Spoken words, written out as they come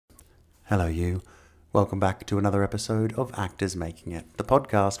Hello, you. Welcome back to another episode of Actors Making It, the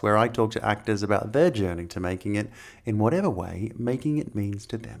podcast where I talk to actors about their journey to making it in whatever way making it means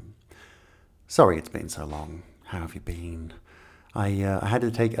to them. Sorry it's been so long. How have you been? I had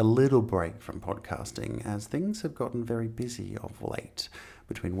to take a little break from podcasting as things have gotten very busy of late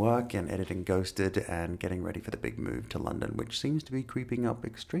between work and editing Ghosted and getting ready for the big move to London, which seems to be creeping up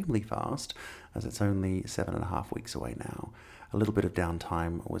extremely fast as it's only 7.5 weeks away now. A little bit of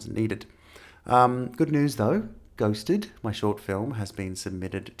downtime was needed. Good news though, Ghosted, my short film, has been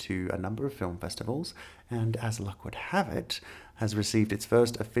submitted to a number of film festivals and, as luck would have it, has received its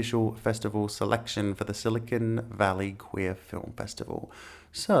first official festival selection for the Silicon Valley Queer Film Festival.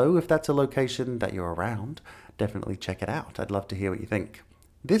 So if that's a location that you're around, definitely check it out. I'd love to hear what you think.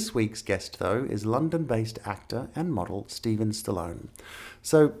 This week's guest though is London-based actor and model Steven Stallone.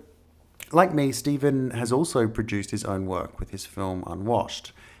 So, like me, Steven has also produced his own work with his film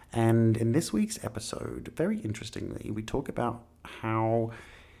Unwashed. And in this week's episode, very interestingly, we talk about how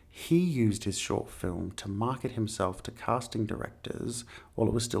he used his short film to market himself to casting directors while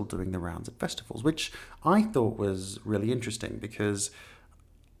it was still doing the rounds at festivals, which I thought was really interesting because,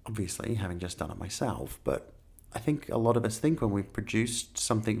 obviously, having just done it myself, but I think a lot of us think when we've produced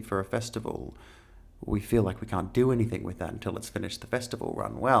something for a festival, we feel like we can't do anything with that until it's finished the festival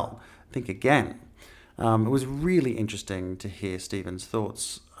run. Well, think again. It was really interesting to hear Steven's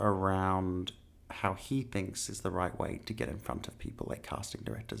thoughts around how he thinks is the right way to get in front of people like casting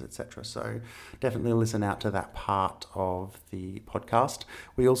directors, etc. So definitely listen out to that part of the podcast.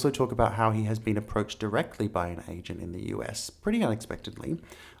 We also talk about how he has been approached directly by an agent in the US, pretty unexpectedly,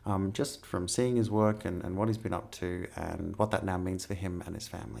 just from seeing his work and what he's been up to and what that now means for him and his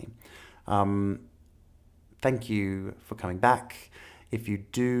family. Thank you for coming back. If you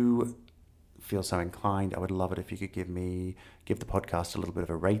do feel so inclined, I would love it if you could give the podcast a little bit of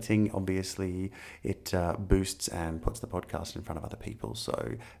a rating. Obviously, it boosts and puts the podcast in front of other people.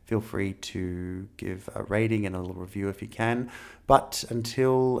 So feel free to give a rating and a little review if you can. But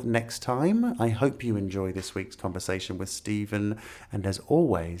until next time, I hope you enjoy this week's conversation with Steven. And as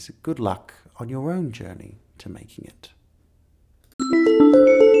always, good luck on your own journey to making it.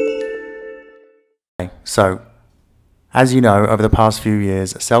 So, as you know, over the past few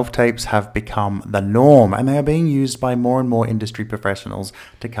years, self-tapes have become the norm, and they are being used by more and more industry professionals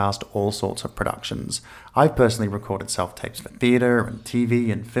to cast all sorts of productions. I've personally recorded self-tapes for theatre and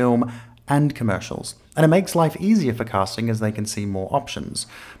TV and film and commercials, and it makes life easier for casting as they can see more options.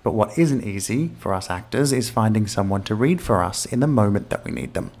 But what isn't easy for us actors is finding someone to read for us in the moment that we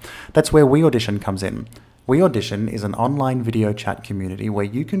need them. That's where We Audition comes in. We Audition is an online video chat community where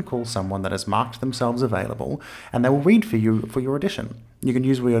you can call someone that has marked themselves available and they will read for you for your audition. You can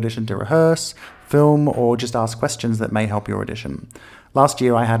use We Audition to rehearse, film, or just ask questions that may help your audition. Last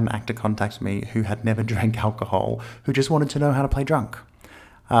year I had an actor contact me who had never drank alcohol, who just wanted to know how to play drunk.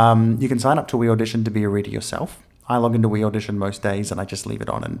 You can sign up to We Audition to be a reader yourself. I log into We Audition most days and I just leave it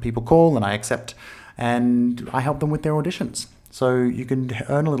on and people call and I accept and I help them with their auditions. So you can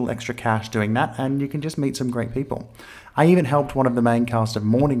earn a little extra cash doing that and you can just meet some great people. I even helped one of the main cast of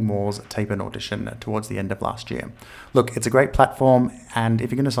Morning Moors tape an audition towards the end of last year. Look, it's a great platform and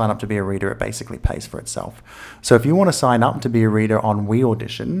if you're going to sign up to be a reader, it basically pays for itself. So if you want to sign up to be a reader on We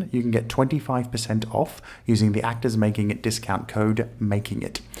Audition, you can get 25% off using the Actors Making It discount code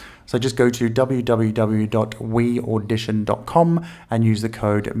MAKINGIT. So just go to www.weaudition.com and use the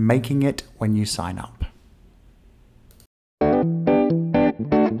code MAKINGIT when you sign up.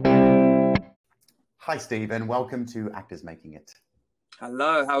 Hi, Steven. Welcome to Actors Making It.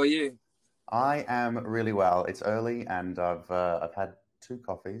 Hello, how are you? I am really well. It's early and I've had 2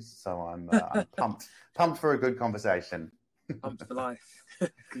 coffees, so I'm pumped for a good conversation. Pumped for life.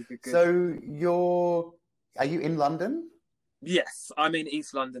 Good. So are you in London? Yes, I'm in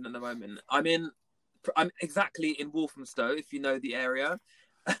East London at the moment. I'm exactly in Walthamstow, if you know the area.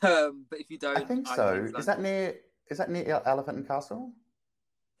 But if you don't, I think so. Is that near Elephant and Castle?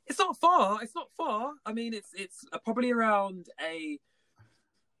 It's not far. I mean, it's probably around a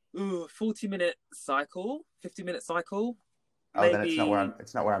 40-minute cycle, 50-minute cycle. Oh, maybe. Then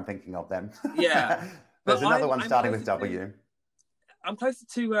it's not where I'm thinking of then. Yeah. There's another one starting with W. I'm closer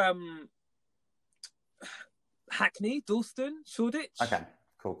to Hackney, Dalston, Shoreditch. Okay,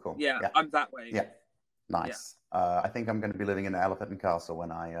 cool. Yeah, I'm that way. Yeah, nice. Yeah. I think I'm going to be living in Elephant and Castle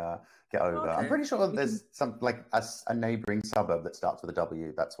when I get over. Okay. I'm pretty sure there's some like a neighbouring suburb that starts with a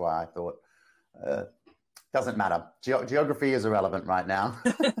W. That's why I thought. Doesn't matter. Geography is irrelevant right now.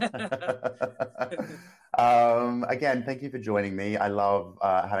 Again, thank you for joining me. I love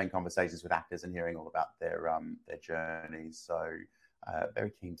having conversations with actors and hearing all about their journeys. So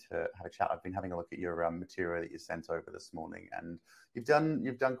Very keen to have a chat. I've been having a look at your material that you sent over this morning, and you've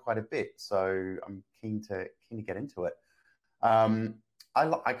done quite a bit. So I'm keen to get into it.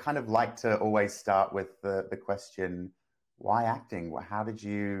 I kind of like to always start with the question, why acting? How did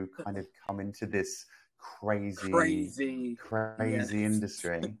you kind of come into this crazy yes.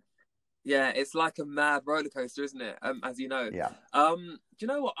 industry? Yeah, it's like a mad roller coaster, isn't it? As you know. Yeah. Do you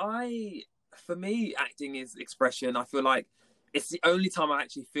know what? For me, acting is expression. I feel like it's the only time I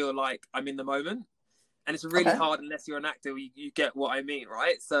actually feel like I'm in the moment, and it's really hard unless you're an actor. You get what I mean,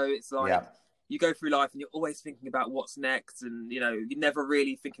 right? So it's like you go through life and you're always thinking about what's next, and you're never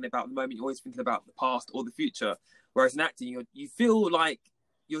really thinking about the moment. You're always thinking about the past or the future. Whereas in acting, you feel like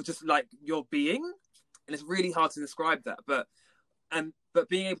you're just like you're being, and it's really hard to describe that. But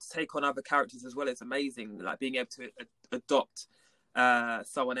being able to take on other characters as well is amazing. Like being able to adopt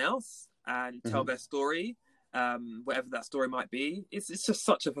someone else and tell their story, whatever that story might be. It's just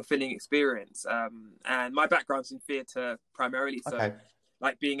such a fulfilling experience. And my background's in theatre primarily, so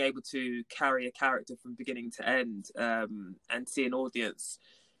like being able to carry a character from beginning to end, and see an audience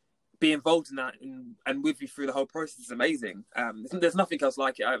be involved in that and with you through the whole process is amazing. There's nothing else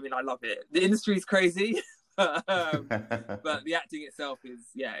like it. I mean, I love it. The industry is crazy. But the acting itself is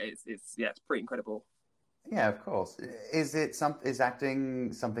it's pretty incredible. Yeah, of course. Is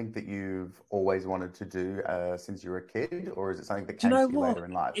acting something that you've always wanted to do since you were a kid, or is it something that came to you later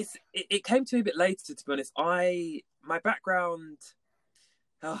in life? It came to me a bit later, to be honest. My background.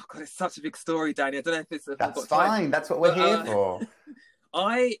 Oh God, it's such a big story, Danny. I don't know if it's. That's fine. That's what we're here for.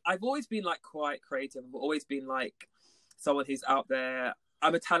 I've always been like quite creative. I've always been like someone who's out there.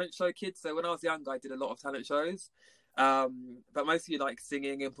 I'm a talent show kid, so when I was young, I did a lot of talent shows, but mostly like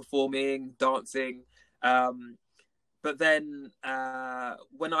singing and performing, dancing. But then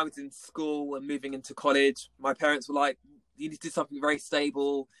when I was in school and moving into college, my parents were like, "You need to do something very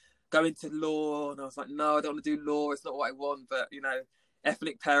stable, go into law." And I was like, "No, I don't want to do law. It's not what I want." But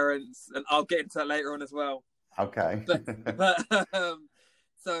ethnic parents, and I'll get into that later on as well. Okay.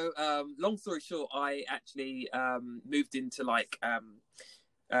 So long story short, I actually moved into like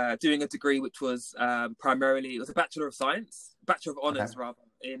doing a degree which was primarily, it was a Bachelor of Honours rather,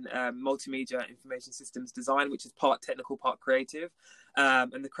 in multimedia information systems design, which is part technical, part creative.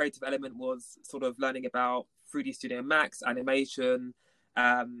 And the creative element was sort of learning about 3D Studio Max, animation,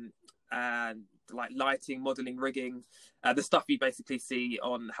 and like lighting, modeling, rigging, the stuff you basically see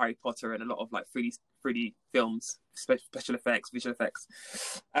on Harry Potter and a lot of like 3D films, special effects, visual effects.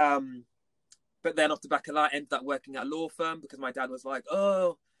 But then off the back of that, I ended up working at a law firm because my dad was like,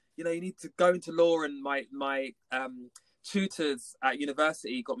 "Oh, you need to go into law." And my tutors at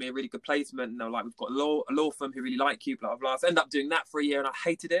university got me a really good placement, and they were like, "We've got a law firm who really like you, blah blah blah." So I ended up doing that for a year, and I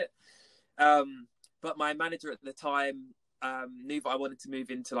hated it. But my manager at the time knew that I wanted to move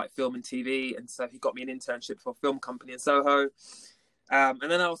into like film and TV, and so he got me an internship for a film company in Soho. And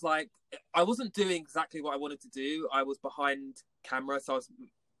then I was like, I wasn't doing exactly what I wanted to do. I was behind camera, so I was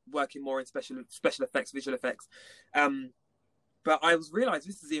working more in special effects, visual effects. But I realized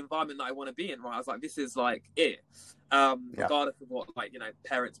this is the environment that I want to be in, right? I was like, this is like it, regardless of what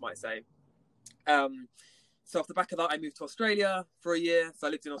parents might say. So off the back of that, I moved to Australia for a year. So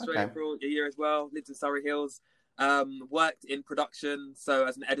I lived in Australia for a year as well. Lived in Surrey Hills. Worked in production, so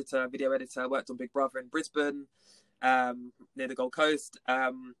as an editor, video editor. Worked on Big Brother in Brisbane, near the Gold Coast.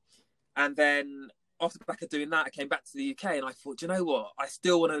 And then off the back of doing that, I came back to the UK, and I thought, do you know what? I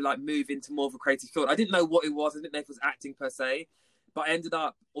still want to like move into more of a creative field. I didn't know what it was. I didn't know if it was acting per se, but I ended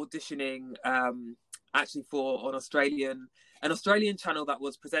up auditioning actually for an Australian channel that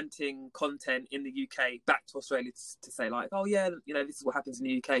was presenting content in the UK back to Australia to say like, oh yeah, this is what happens in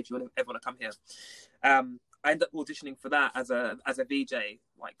the UK if you ever want to come here. I ended up auditioning for that as a VJ,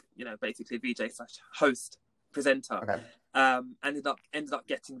 like basically a VJ / host presenter. Ended up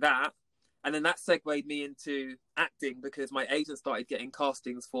getting that, and then that segued me into acting because my agent started getting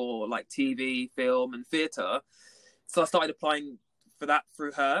castings for like TV, film, and theatre. So I started applying for that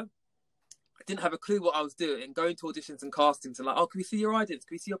through her. I didn't have a clue what I was doing, going to auditions and castings and like, oh, can we see your ideas?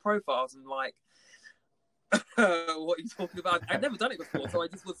 Can we see your profiles? And like, what are you talking about? I'd never done it before, so I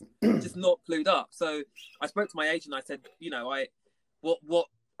just was just not clued up. So I spoke to my agent. I said, what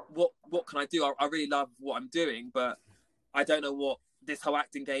can I do? I really love what I'm doing, but I don't know what this whole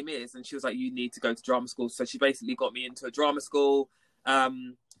acting game is. And she was like, you need to go to drama school. So she basically got me into a drama school,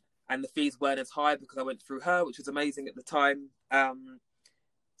 and the fees weren't as high because I went through her, which was amazing at the time.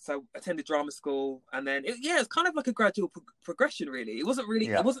 So I attended drama school, and then it's kind of like a gradual progression. Really, it wasn't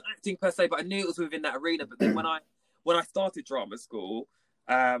acting per se, but I knew it was within that arena. But then when I started drama school,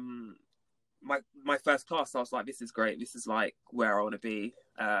 my first class, I was like, this is great. This is like where I want to be.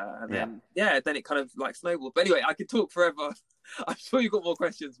 And then then it kind of like snowballed. But anyway, I could talk forever. I'm sure you've got more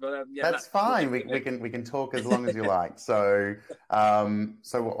questions, but that's fine. We can talk as long as you like. So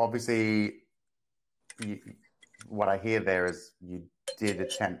so obviously, what I hear there is you did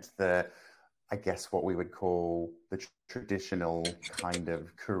attempt I guess what we would call the traditional kind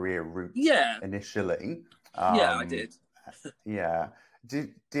of career route initially. I did. Yeah.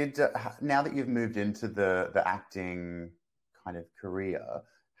 Did now that you've moved into the acting kind of career,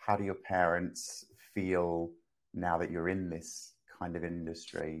 how do your parents feel now that you're in this kind of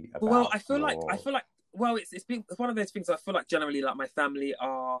industry? Well, I feel like it's been one of those things. I feel like generally, like my family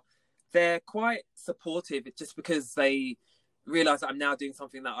they're quite supportive, just because they realize that I'm now doing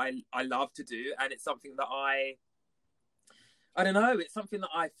something that I love to do, and it's something that I don't know, it's something that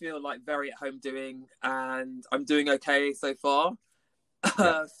I feel like very at home doing, and I'm doing okay so far.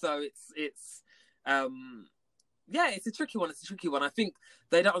 So it's a tricky one. It's a tricky one. I think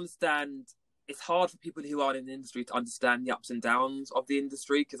they don't understand. It's hard for people who aren't in the industry to understand the ups and downs of the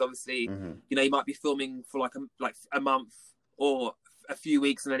industry, because obviously, you might be filming for like a month or a few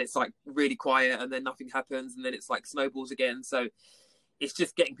weeks, and then it's like really quiet, and then nothing happens, and then it's like snowballs again. So it's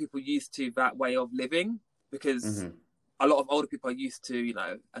just getting people used to that way of living, because a lot of older people are used to,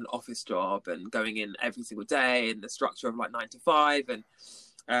 an office job and going in every single day and the structure of like 9 to 5. And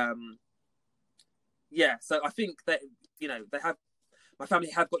so I think that, my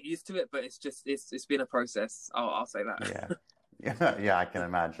family have got used to it, but it's been a process. I'll say that. Yeah, I can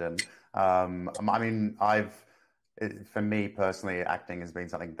imagine. I mean, for me personally, acting has been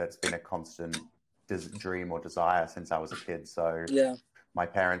something that's been a constant dream or desire since I was a kid. So my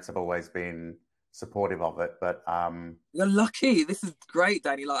parents have always been supportive of it, but you're lucky. This is great,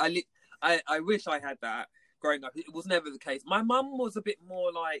 Danny. Like I wish I had that growing up. It was never the case. My mum was a bit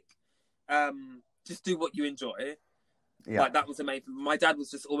more like just do what you enjoy. Like that was the main thing. My dad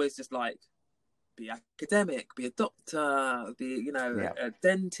was always like, be academic, be a doctor, be a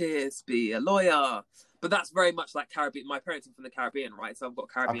dentist, be a lawyer. But that's very much like Caribbean. My parents are from the Caribbean, right? So I've got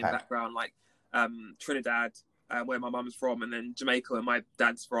Caribbean background, like Trinidad, where my mum's from, and then Jamaica, where my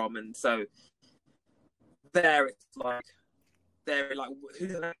dad's from. And so there, it's like they're like,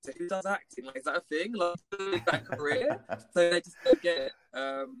 who's an actor? Who does acting? Like, is that a thing? Like, is that a career? So they just don't get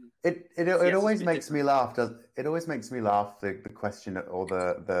it. It always makes me laugh. It always makes me laugh. The question or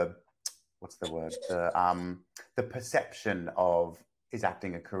the what's the word? The perception of, is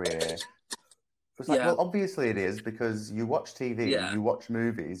acting a career? It's like, well, obviously it is, because you watch TV, you watch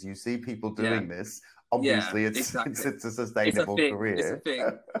movies, you see people doing this. Obviously, it's a sustainable career. It's a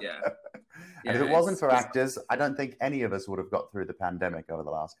thing. And if it wasn't for actors, I don't think any of us would have got through the pandemic over the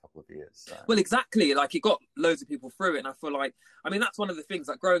last couple of years. So. Well, exactly. Like, it got loads of people through it, and I feel like, that's one of the things.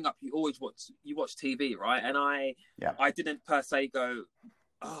 Like, growing up, you always watch TV, right? And I didn't per se go,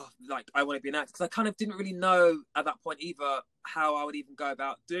 like, I want to be an actor, because I kind of didn't really know at that point either how I would even go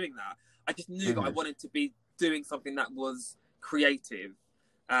about doing that. I just knew that I wanted to be doing something that was creative,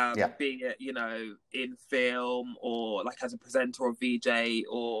 be it, in film, or like as a presenter or VJ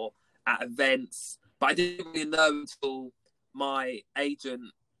or at events. But I didn't really know until my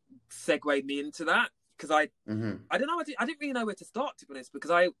agent segued me into that, because I don't know, I didn't really know where to start, to be honest,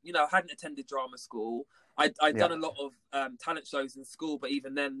 because I hadn't attended drama school. I'd done a lot of talent shows in school, but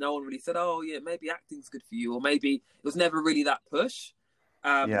even then no one really said, oh yeah, maybe acting's good for you, or maybe it was never really that push.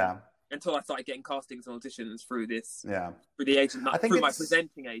 Until I started getting castings and auditions through the agent, through my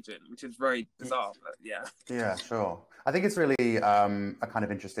presenting agent, which is very bizarre. But yeah, sure. I think it's really a kind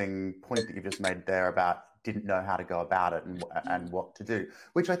of interesting point that you just made there about didn't know how to go about it and what to do,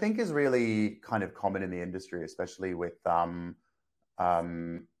 which I think is really kind of common in the industry, especially with a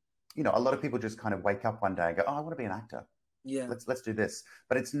lot of people just kind of wake up one day and go, oh, I want to be an actor. Yeah, let's do this.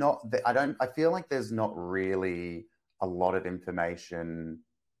 But it's not. I feel like there's not really a lot of information,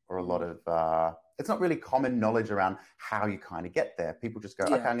 or a lot of it's not really common knowledge around how you kind of get there. People just go,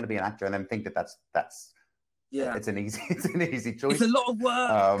 okay, I'm going to be an actor, and then think that that's it's an easy choice. It's a lot of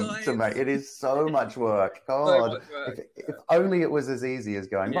work, guys. To make. It is so much work. God, so much work. If only it was as easy as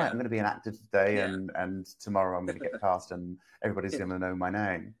going, right, I'm going to be an actor today, and tomorrow I'm going to get cast, and everybody's going to know my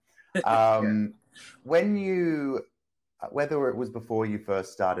name. When you, whether it was before you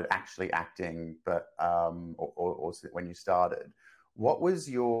first started actually acting, but or when you started, what was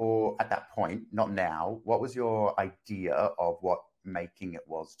your, at that point, not now, what was your idea of what making it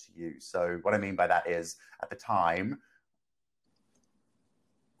was to you? So what I mean by that is, at the time,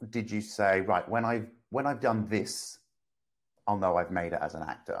 did you say, right, when I've done this, I'll know I've made it as an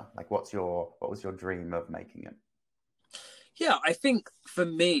actor? Like, what was your dream of making it? Yeah, I think for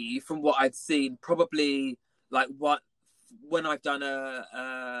me, from what I've seen, probably like what when I've done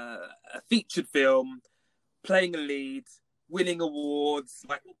a featured film, playing a lead, winning awards,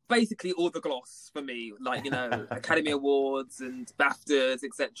 like basically all the gloss for me, like Academy Awards and BAFTAs,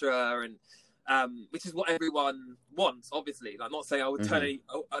 etc. And which is what everyone wants, obviously. Like, not saying I would turn an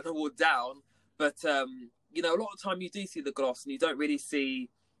award down, but a lot of time you do see the gloss and you don't really see,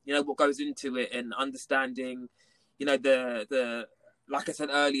 what goes into it and understanding, the like I said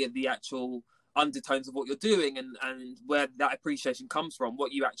earlier, the actual undertones of what you're doing and where that appreciation comes from,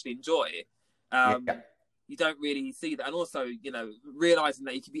 what you actually enjoy. You don't really see that. And also, realizing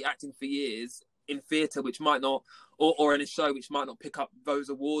that you could be acting for years in theatre, which might not, or in a show which might not pick up those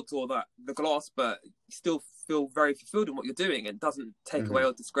awards or the gloss, but you still feel very fulfilled in what you're doing, and doesn't take away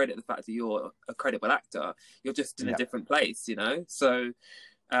or discredit the fact that you're a credible actor. You're just in a different place, So,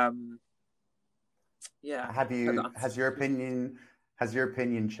 yeah. Has your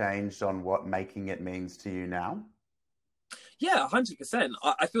opinion changed on what making it means to you now? Yeah, 100%.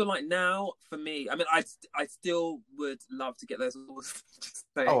 I feel like now, for me, I mean, I still would love to get those awards.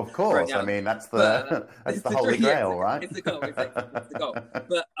 Oh, of course. I mean, that's the holy grail, right? It's the goal. It's the goal.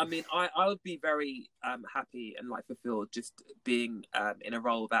 But I mean, I would be very happy and like fulfilled just being in a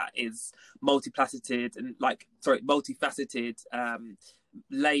role that is multifaceted,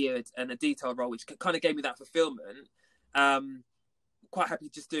 layered, and a detailed role, which kind of gave me that fulfillment. Quite happy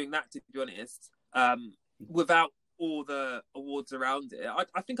just doing that, to be honest. Without all the awards around it,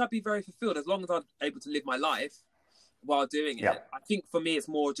 I think I'd be very fulfilled as long as I'm able to live my life while doing it. I think for me, it's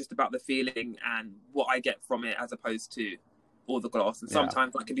more just about the feeling and what I get from it, as opposed to all the gloss. And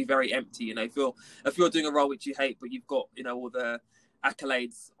sometimes that can be very empty. If you're doing a role which you hate, but you've got all the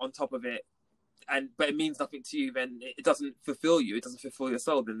accolades on top of it, but it means nothing to you, then it doesn't fulfill you. It doesn't fulfill your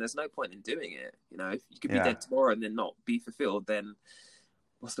soul. Then there's no point in doing it. If you could be dead tomorrow and then not be fulfilled, then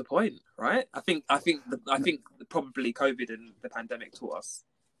what's the point, right? I think probably COVID and the pandemic taught us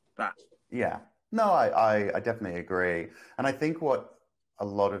that. Yeah. No, I definitely agree. And I think what a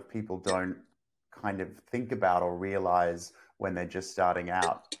lot of people don't kind of think about or realize when they're just starting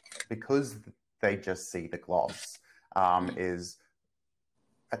out, because they just see the gloss, is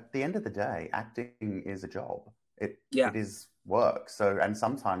at the end of the day, acting is a job. It is work. So, and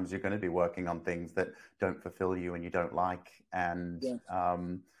sometimes you're going to be working on things that don't fulfill you and you don't like, and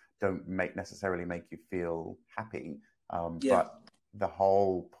don't necessarily make you feel happy. But the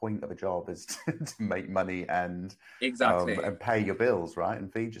whole point of a job is to make money and pay your bills, right,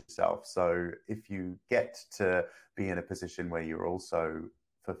 and feed yourself. So if you get to be in a position where you're also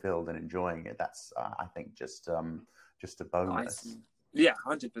fulfilled and enjoying it, that's I think just a bonus. Nice. Yeah,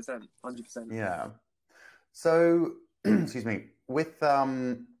 100%. Yeah. So, excuse me. With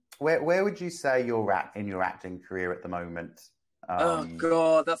where would you say you're at in your acting career at the moment? Oh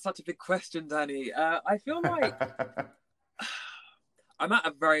God, that's such a big question, Danny. I feel like I'm at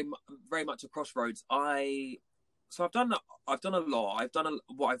a very, very much a crossroads. So I've done a lot. I've done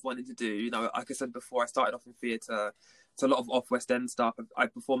what I've wanted to do. Like I said before, I started off in theatre. So a lot of off West End stuff. I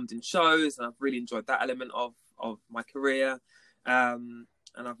performed in shows, and I've really enjoyed that element of my career. And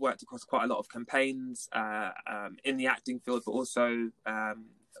I've worked across quite a lot of campaigns in the acting field, but also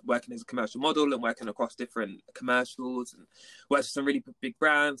working as a commercial model and working across different commercials, and worked with some really big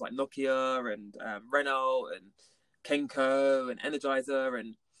brands like Nokia and Renault and Kenko and Energizer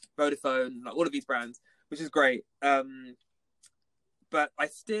and Vodafone, like all of these brands, which is great. But I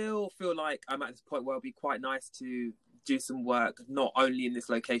still feel like I'm at this point where it'll be quite nice to do some work, not only in this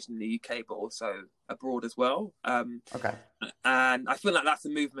location in the UK, but also abroad as well. Okay. And I feel like that's a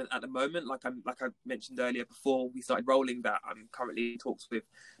movement at the moment. Like I mentioned earlier before we started rolling, that I'm currently in talks with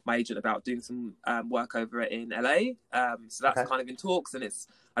my agent about doing some work over in LA. So that's kind of in talks, and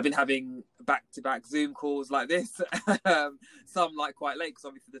I've been having back-to-back Zoom calls like this. Some like quite late because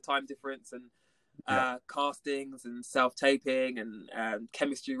obviously the time difference, and castings and self-taping and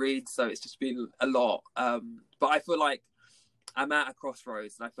chemistry reads. So it's just been a lot. But I feel like I'm at a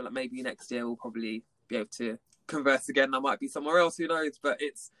crossroads, and I feel like maybe next year we'll probably be able to converse again. I might be somewhere else, who knows? But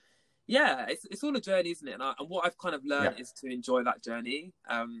it's all a journey, isn't it? And what I've kind of learned is to enjoy that journey,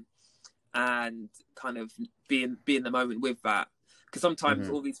 and kind of be in the moment with that. Because sometimes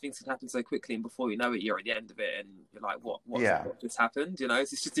all these things can happen so quickly, and before you know it, you're at the end of it, and you're like, what just happened? So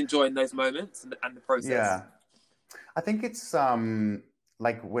it's just enjoying those moments and the process. Yeah, I think it's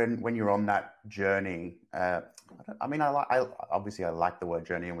like when you're on that journey. I mean, I obviously like the word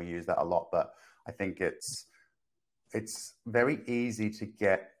journey, and we use that a lot, but I think it's very easy to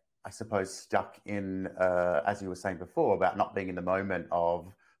get, I suppose, stuck in, as you were saying before, about not being in the moment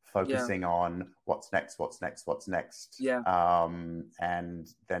of Yeah. focusing on what's next, Yeah. and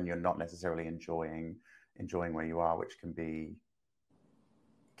then you're not necessarily enjoying where you are, which can be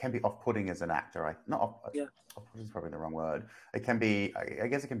off-putting as an actor. Yeah. Off-putting is probably the wrong word. It can be, I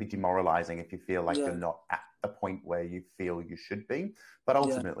guess, it can be demoralizing if you feel like you're Yeah. not at the point where you feel you should be. But Yeah.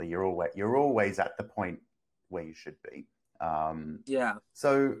 ultimately, you're always at the point where you should be. Yeah.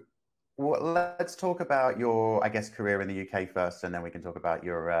 So let's talk about your, I guess, career in the UK first, and then we can talk about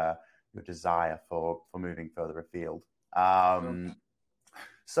your desire for moving further afield. Sure.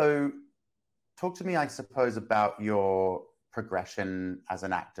 So talk to me, I suppose, about your progression as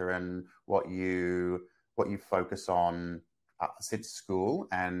an actor and what you focus on since school.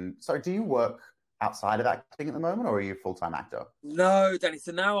 And sorry, do you work outside of acting at the moment, or are you a full-time actor? No, Danny.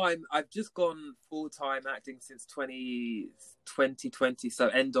 So now I've just gone full-time acting since 2020, so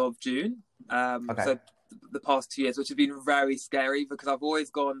end of June. Okay. So the past 2 years, which have been very scary because I've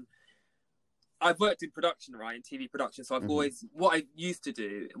worked in production, right, in TV production. So I've always, what I used to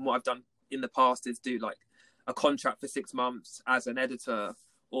do and what I've done in the past is do like a contract for 6 months as an editor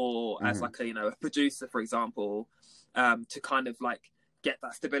or as like a producer, for example, to kind of like get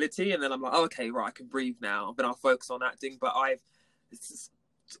that stability. And then I'm like, oh, okay, right, I can breathe now. Then I'll focus on acting. But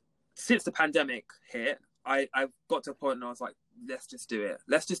since the pandemic hit, I've got to a point and I was like, let's just do it.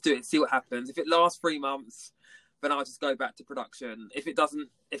 Let's just do it and see what happens. If it lasts 3 months, then I'll just go back to production. If it doesn't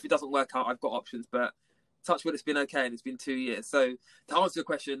work out, I've got options. But touch wood, it's been okay, and it's been 2 years. So to answer your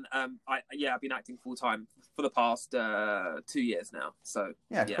question, I've been acting full time for the past 2 years now. So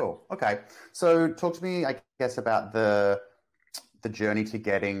yeah, cool. Okay, so talk to me, I guess, about the journey to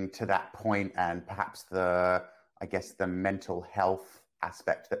getting to that point, and perhaps the mental health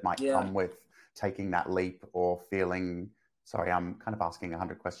aspect that might come with taking that leap or feeling. Sorry, I'm kind of asking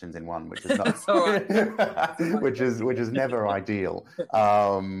 100 questions in one, which is not, which is never ideal.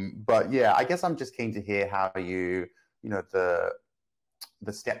 But yeah, I guess I'm just keen to hear how the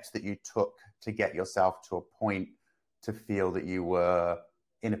steps that you took to get yourself to a point to feel that you were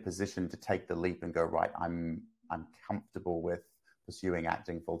in a position to take the leap and go, right, I'm comfortable with pursuing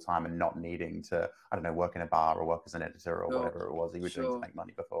acting full time and not needing to, I don't know, work in a bar or work as an editor or whatever it was you were doing to make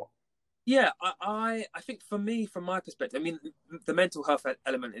money before. Yeah, I think for me, from my perspective, I mean, the mental health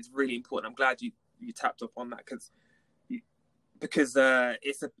element is really important. I'm glad you tapped up on that because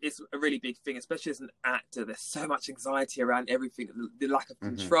it's a really big thing, especially as an actor. There's so much anxiety around everything, the lack of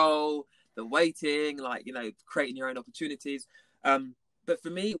control, the waiting, like, creating your own opportunities. But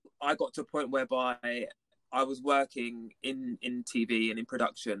for me, I got to a point whereby I was working in TV and in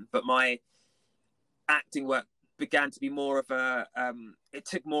production, but my acting work began to be more of it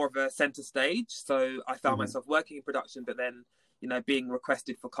took more of a center stage. So I found myself working in production, but then, being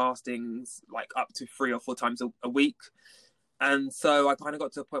requested for castings like up to 3 or 4 times a week. And so I kind of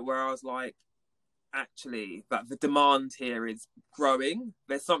got to a point where I was like, actually, that the demand here is growing.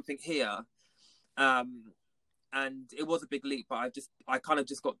 There's something here. And it was a big leap, but I kind of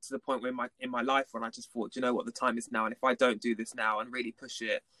just got to the point where in my life when I just thought, what, the time is now. And if I don't do this now and really push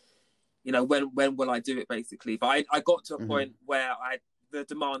it, when will I do it, basically? But I got to a point where the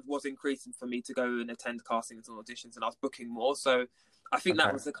demand was increasing for me to go and attend castings and auditions, and I was booking more. So I think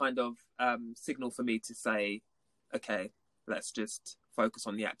that was the kind of signal for me to say, okay, let's just focus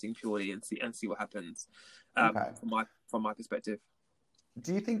on the acting purely and see what happens. From my perspective.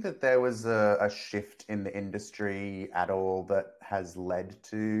 Do you think that there was a shift in the industry at all that has led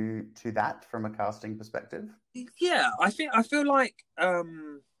to that from a casting perspective? Yeah, I feel like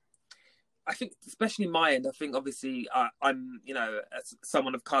I think, especially my end, I think obviously I'm, as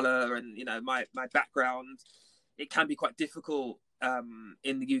someone of color and, my background, it can be quite difficult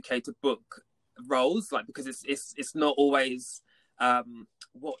in the UK to book roles, like, because it's not always,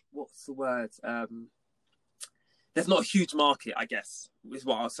 what's the word? There's not a huge market, I guess, is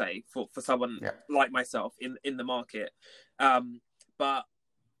what I'll say for someone like myself in the market. But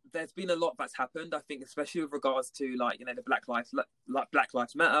there's been a lot that's happened, I think, especially with regards to the Black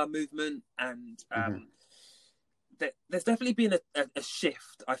Lives Matter movement, and there's definitely been a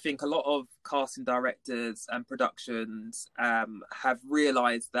shift. I think a lot of casting directors and productions have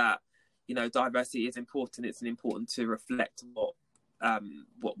realised that diversity is important. It's important to reflect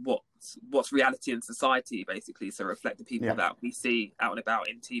what's reality in society, basically. So reflect the people that we see out and about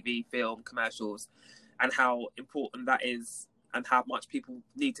in TV, film, commercials, and how important that is, and how much people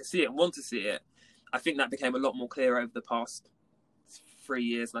need to see it and want to see it. I think that became a lot more clear over the past 3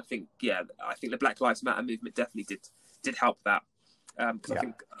 years, and I think the Black Lives Matter movement definitely did help that, because I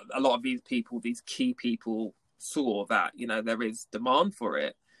think a lot of these key people saw that there is demand for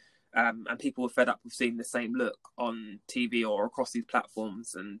it, and people were fed up with seeing the same look on TV or across these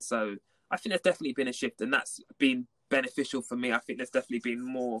platforms. And so I think there's definitely been a shift, and that's been beneficial for me. I think there's definitely been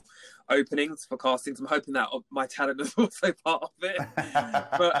more openings for castings. I'm hoping that my talent is also part of it.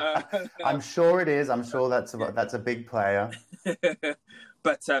 But I'm sure it is. I'm sure that's a big player.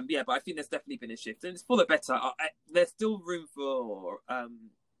 But but I think there's definitely been a shift, and it's for the better. There's still room for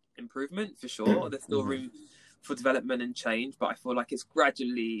improvement, for sure. There's still room for development and change, but I feel like it's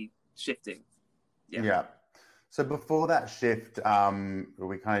gradually shifting. Yeah. So before that shift,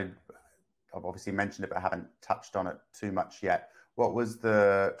 we kind of, I've obviously mentioned it, but I haven't touched on it too much yet. Talk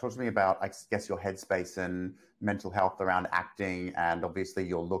to me about, I guess, your headspace and mental health around acting, and obviously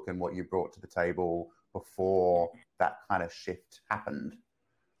your look and what you brought to the table before that kind of shift happened.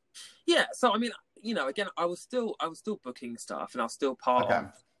 Yeah. So, I mean, again, I was still booking stuff, and I was still part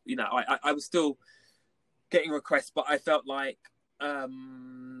of, I was still getting requests, but I felt like,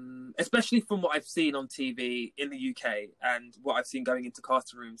 especially from what I've seen on TV in the UK and what I've seen going into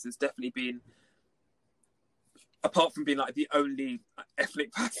casting rooms, there's definitely been, apart from being like the only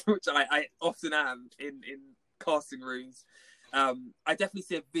ethnic person, which I often am in casting rooms, I definitely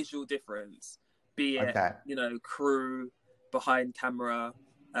see a visual difference, be it, crew, behind camera,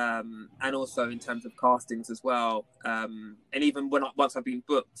 and also in terms of castings as well. And even once I've been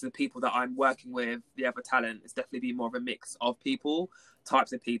booked, the people that I'm working with, the other talent, it's definitely been more of a mix of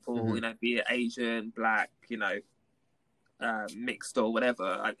types of people, be it Asian, Black, mixed or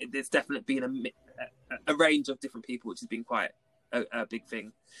whatever. There's definitely been a range of different people, which has been quite a big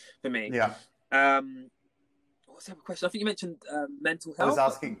thing for me. Yeah. What's the other question? I think you mentioned mental health.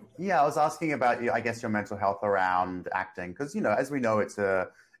 I was asking about, I guess, your mental health around acting, because as we know, it's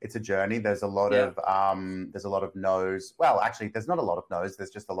a journey. There's a lot of no's. Well, actually, there's not a lot of no's. There's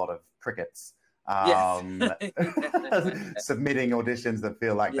just a lot of crickets. Submitting auditions that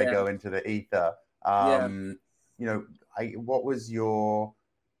feel like they go into the ether. What was your,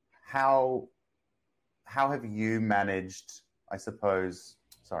 how have you managed, I suppose,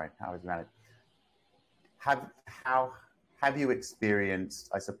 how have you managed? How have you experienced,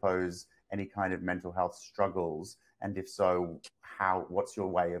 I suppose, any kind of mental health struggles? And if so, what's your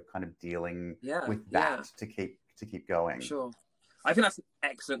way of kind of dealing with that to keep going? Sure. I think that's an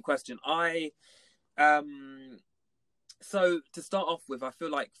excellent question. So to start off with, I feel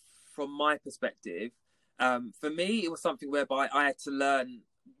like from my perspective, for me, it was something whereby I had to learn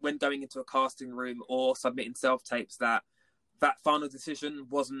when going into a casting room or submitting self-tapes that final decision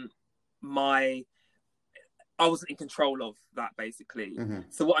wasn't I wasn't in control of that, basically.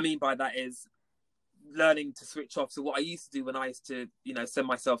 So what I mean by that is learning to switch off. So what I used to do when I used to, send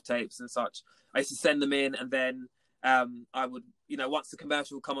my self-tapes and such, I used to send them in, and then I would, once the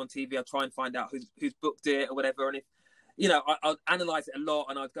commercial would come on TV, I'd try and find out who's booked it or whatever. And if, I'd analyze it a lot,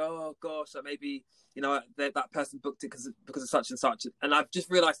 and I'd go, oh gosh, so maybe, that person booked it because of such and such. And I've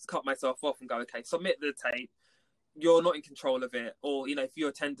just realized to cut myself off and go, okay, submit the tape. You're not in control of it. Or, if you're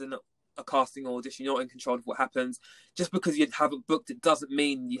attending a casting audition, you're not in control of what happens. Just because you haven't booked it doesn't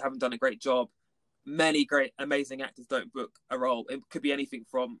mean you haven't done a great job. Many great, amazing actors don't book a role. It could be anything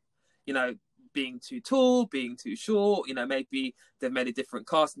from, being too tall, being too short, maybe they've made a different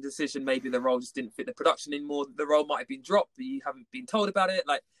casting decision. Maybe the role just didn't fit the production anymore. The role might have been dropped, but you haven't been told about it.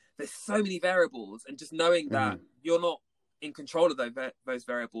 Like, there's so many variables, and just knowing that you're not in control of those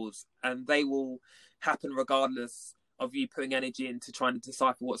variables, and they will happen regardless of you putting energy into trying to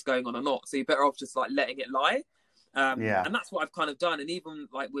decipher what's going on or not. So you're better off just like letting it lie. And that's what I've kind of done. And even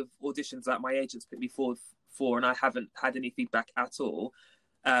like with auditions that my agents put me forward for, and I haven't had any feedback at all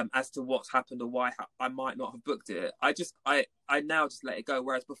as to what's happened or why I might not have booked it. I now just let it go.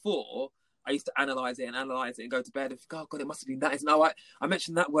 Whereas before, I used to analyze it and go to bed and think, oh God, it must have been that. No, I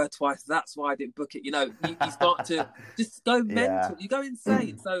mentioned that word twice. That's why I didn't book it. You start to just go mental. You go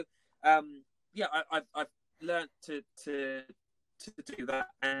insane. So I've learned to do that,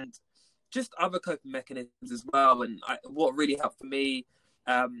 and just other coping mechanisms as well. And what really helped for me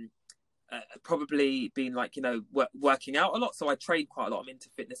probably been like working out a lot. So I train quite a lot. I'm into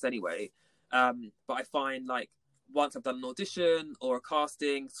fitness anyway, but I find like once I've done an audition or a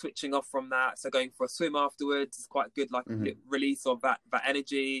casting, switching off from that, so going for a swim afterwards is quite good, like release of that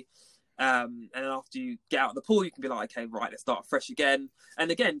energy. And then after you get out of the pool, you can be like, okay, right, let's start fresh again. And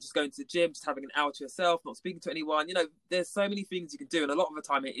again, just going to the gym, just having an hour to yourself, not speaking to anyone. There's so many things you can do. And a lot of the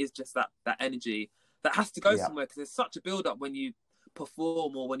time it is just that energy that has to go somewhere, because there's such a build up when you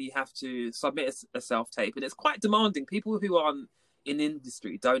perform or when you have to submit a self-tape. And it's quite demanding. People who aren't in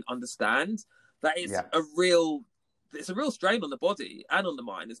industry don't understand that it's a real strain on the body and on the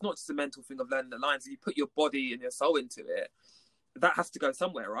mind. It's not just a mental thing of learning the lines. You put your body and your soul into it. that has to go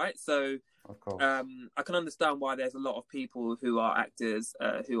somewhere, right? So Of course. I can understand why there's a lot of people who are actors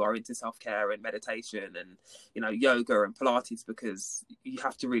who are into self-care and meditation and, you know, yoga and Pilates, because you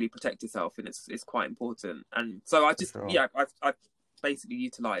have to really protect yourself, and it's quite important. And so I For just, sure. yeah, I've basically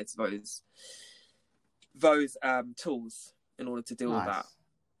utilized those tools in order to deal with that. Nice.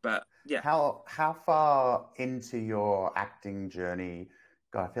 But yeah, How far into your acting journey?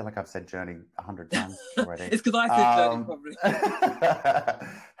 God, I feel like I've said journey 100 times already. it's because I said journey Um, probably.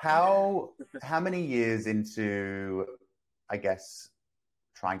 how many years into, I guess,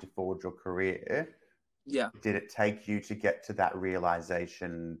 trying to forge your career Yeah. did it take you to get to that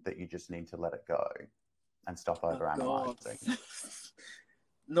realization that you just need to let it go and stop Oh God. overanalyzing?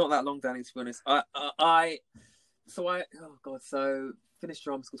 Not that long, Danny, to be honest. Oh God, so finished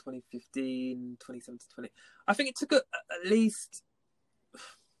drama school 2015, 2017, 20. I think it took at least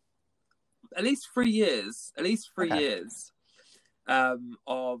 3 years, Okay.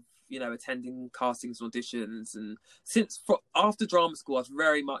 of, you know, attending castings and auditions. And after drama school, I was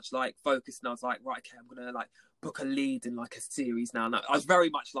very much like focused, and I was like, right, okay, I'm gonna like book a lead in like a series now. And I was very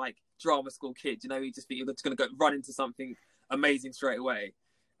much like drama school kid, you know, you just think you're just gonna go run into something amazing straight away.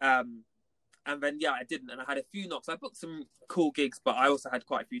 And then yeah, I didn't, and I had a few knocks. I booked some cool gigs, but I also had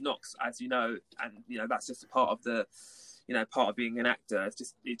quite a few knocks, as you know, and you know that's just a part of the, you know, part of being an actor. It's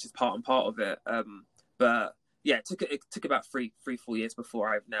just part and part of it. But yeah, it took about 4 years before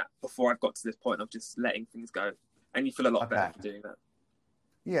I've got to this point of just letting things go, and you feel a lot better Okay. for doing that.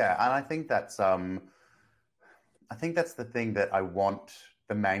 Yeah, and I think that's the thing that I want,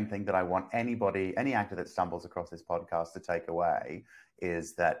 the main thing that I want any actor that stumbles across this podcast to take away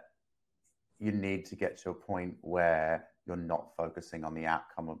is that you need to get to a point where you're not focusing on the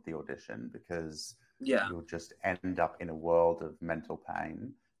outcome of the audition, because Yeah, you'll just end up in a world of mental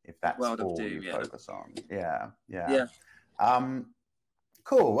pain if that's World of all you Doom. Yeah, focus on. Yeah, yeah. yeah, Um,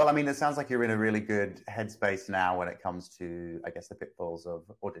 cool. Well, I mean, it sounds like you're in a really good headspace now when it comes to, I guess, the pitfalls of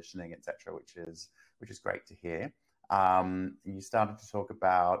auditioning, etc., which is great to hear. You started to talk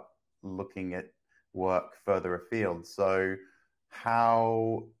about looking at work further afield. So,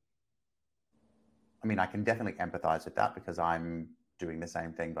 how? I mean, I can definitely empathize with that because I'm doing the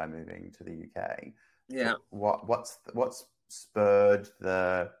same thing by moving to the UK. yeah. But what's spurred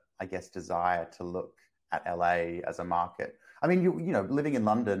the, I guess, desire to look at LA as a market? I mean, you know, living in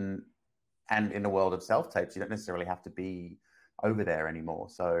London and in a world of self tapes, you don't necessarily have to be over there anymore.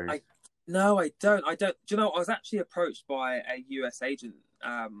 So, I No, I don't. I don't. Do you know? I was actually approached by a US agent,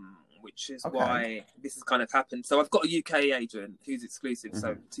 which is okay. why this has kind of happened. So I've got a UK agent who's exclusive,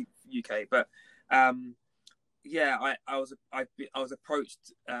 so Hmm. to UK. But um, yeah, I was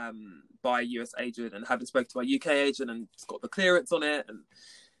approached by a US agent, and having spoken to my UK agent, and it's got the clearance on it, and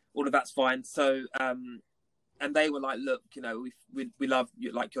all of that's fine. So and they were like, look, you know, we love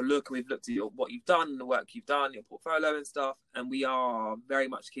you, like your look, and we've looked at what you've done and the work you've done, your portfolio and stuff, and we are very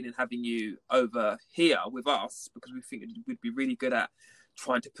much keen in having you over here with us because we think we'd be really good at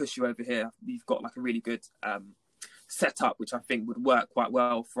trying to push you over here. You've got like a really good setup, which I think would work quite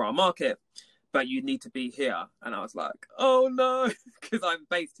well for our market, but you need to be here. And I was like, oh no, because I'm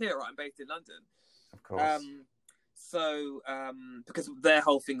based here, right? I'm based in London. Of course. Um, because their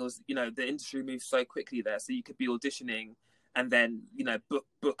whole thing was, you know, the industry moves so quickly there, so you could be auditioning and then, you know,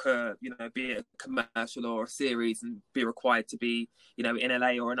 book a, you know, be it a commercial or a series and be required to be, you know, in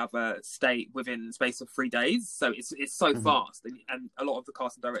LA or another state within the space of 3 days. So it's so Hmm. fast, and a lot of the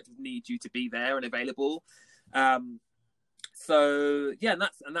casting directors need you to be there and available. Um, so yeah, and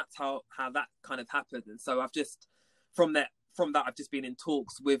that's how that kind of happened. And so I've just from that I've just been in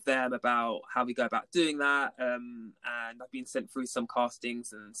talks with them about how we go about doing that, and I've been sent through some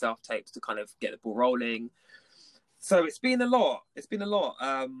castings and self tapes to kind of get the ball rolling. So it's been a lot. It's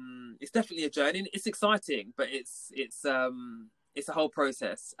definitely a journey. It's exciting, but it's a whole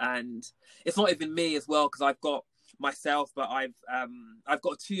process, and it's not even me as well because I've got myself, but I've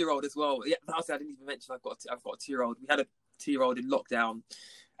got a 2-year-old as well. Yeah, I didn't even mention I've got a 2-year-old. We had a 2-year-old in lockdown,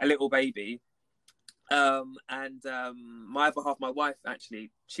 a little baby, and my other half, my wife,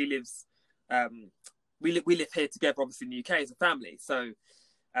 actually, she lives. We live here together, obviously in the UK as a family. So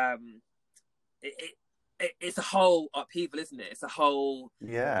um, it's a whole upheaval, isn't it? It's a whole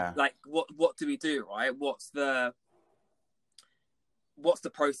Yeah. like what do we do, right? What's the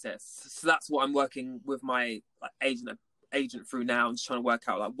process? So that's what I'm working with my like, agent through now, and just trying to work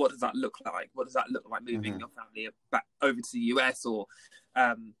out like what does that look like? What does that look like moving Hmm. your family back over to the US, or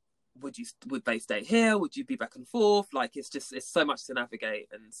um, would they stay here? Would you be back and forth? Like it's so much to navigate,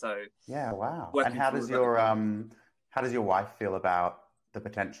 and so Yeah. Wow. And working through all of that. how does your wife feel about the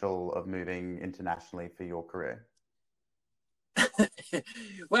potential of moving internationally for your career?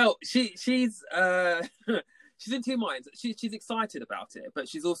 Well, she's she's in two minds. She's excited about it, but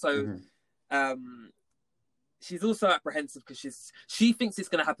um, she's also apprehensive because she thinks it's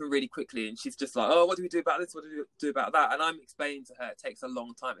going to happen really quickly, and she's just like, oh, what do we do about this? What do we do about that? And I'm explaining to her it takes a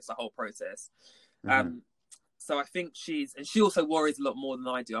long time. It's a whole process. So I think she also worries a lot more than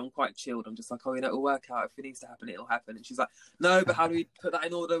I do. I'm quite chilled. I'm just like, oh, it'll work out. If it needs to happen, it'll happen. And she's like, no, but how do we put that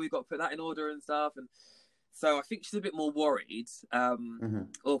in order? We've got to put that in order and stuff. And so I think she's a bit more worried,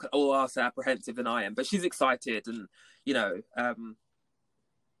 or I'll say apprehensive than I am. But she's excited, and I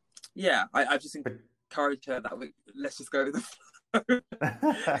just encourage her that let's just go with the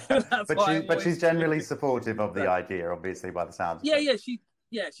flow. But she's generally supportive of the idea, obviously, by the sounds of it.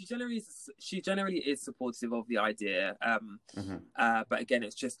 She generally is supportive of the idea. But again,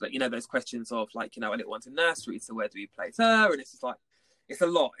 it's just like, those questions of like, I didn't want a nursery, so where do we place her? And it's just like, it's a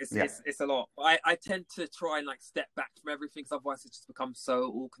lot. It's a lot. I tend to try and like step back from everything, because otherwise it just becomes so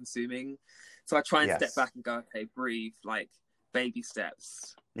all consuming. So I try and step back and go, okay, breathe, like baby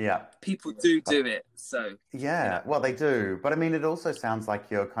steps. Yeah. People do it. So yeah, well, they do. But I mean, it also sounds like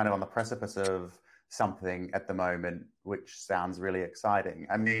you're kind of on the precipice of something at the moment, which sounds really exciting.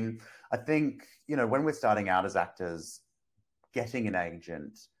 I mean, I think, when we're starting out as actors, getting an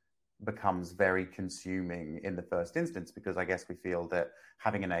agent becomes very consuming in the first instance, because I guess we feel that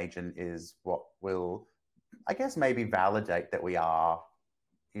having an agent is what will, I guess, maybe validate that we are,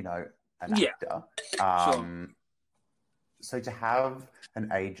 an actor. Sure. So to have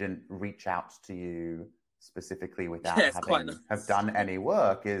an agent reach out to you specifically without have done any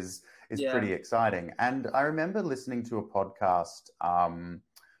work is pretty exciting. And I remember listening to a podcast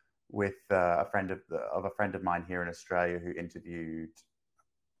with a friend of mine here in Australia who interviewed,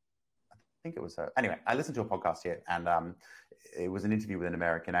 I think it was her. Anyway, I listened to a podcast here, and it was an interview with an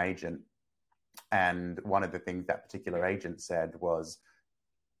American agent. And one of the things that particular agent said was,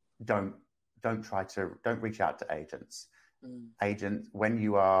 don't reach out to agents. Agents, when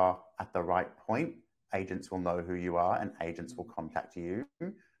you are at the right point, agents will know who you are, and agents will contact you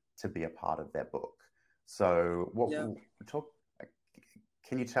to be a part of their book. So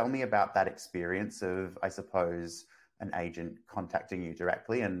can you tell me about that experience of, I suppose, an agent contacting you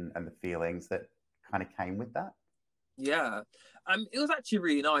directly and the feelings that kind of came with that? Yeah. It was actually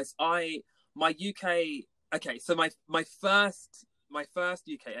really nice. My first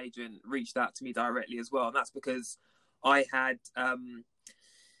UK agent reached out to me directly as well, and that's because I had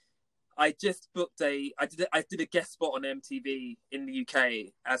I just booked I did a guest spot on MTV in the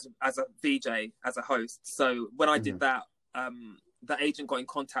UK as a VJ, as a host. So when I did that, the agent got in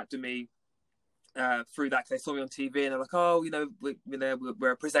contact with me through that, because they saw me on TV and they're like, oh,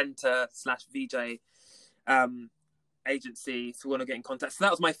 we're a presenter / VJ agency, so we want to get in contact. So that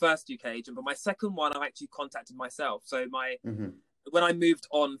was my first UK agent. But my second one, I actually contacted myself. So when I moved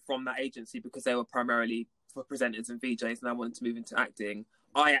on from that agency, because they were primarily for presenters and VJs, and I wanted to move into acting,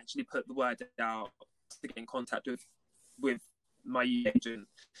 I actually put the word out to get in contact with my agent.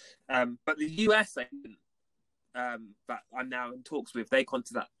 But the US agent that I'm now in talks with, they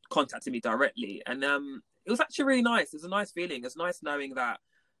contacted me directly, and it was actually really nice. It was a nice feeling. It's nice knowing that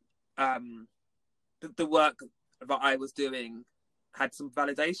the work that I was doing had some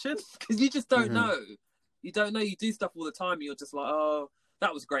validation, because you just don't know. You don't know. You do stuff all the time, and you're just like, oh,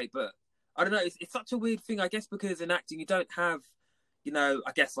 that was great, but I don't know. It's such a weird thing, I guess, because in acting you don't have,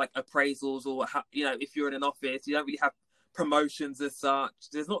 I guess like appraisals, or if you're in an office, you don't really have promotions as such.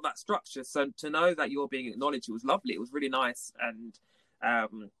 There's not that structure. So to know that you're being acknowledged, it was lovely. It was really nice, and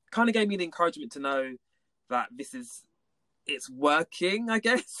kind of gave me the encouragement to know that it's working, I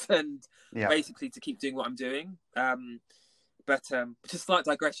guess, and basically to keep doing what I'm doing. But just a slight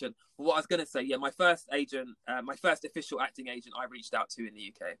digression. What I was going to say, my first agent, my first official acting agent, I reached out to in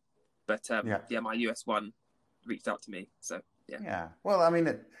the UK. But my US one reached out to me. So yeah. Yeah. Well, I mean,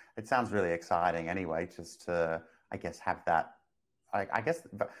 it sounds really exciting anyway, just to, I guess, have that. I guess,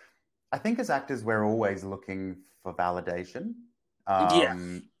 I think as actors, we're always looking for validation.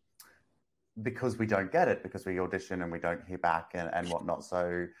 Because we don't get it, because we audition and we don't hear back and whatnot.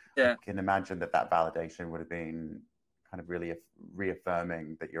 So I can imagine that validation would have been kind of really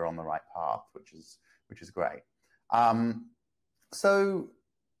reaffirming that you're on the right path, which is great. So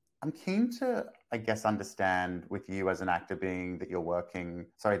I'm keen to, I guess, understand with you as an actor, being that you're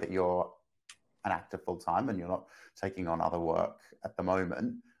an actor full time and you're not taking on other work at the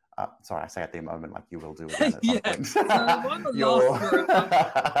moment. Sorry, I say at the moment like you will do again at some point.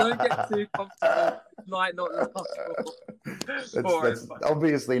 Don't get too comfortable. It might not last. That's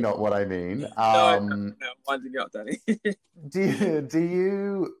obviously not what I mean. No, I'm winding you up, Danny.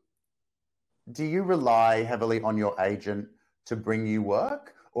 Do you rely heavily on your agent to bring you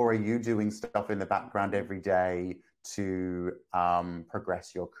work, or are you doing stuff in the background every day to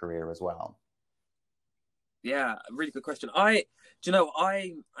progress your career as well? Yeah, really good question. I'm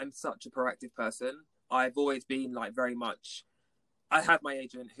such a proactive person. I've always been like very much. I have my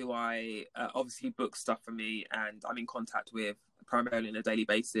agent who I obviously books stuff for me, and I'm in contact with primarily on a daily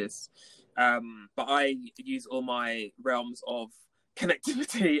basis. But I use all my realms of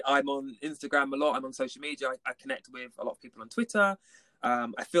connectivity. I'm on Instagram a lot. I'm on social media. I connect with a lot of people on Twitter.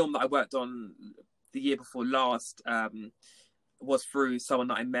 A film that I worked on the year before last was through someone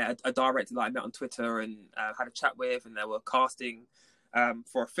that I met, a director that I met on Twitter and had a chat with, and they were casting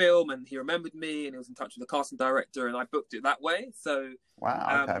for a film, and he remembered me, and he was in touch with the casting director, and I booked it that way. So,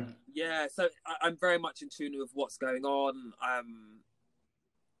 wow, okay. yeah, so I'm very much in tune with what's going on.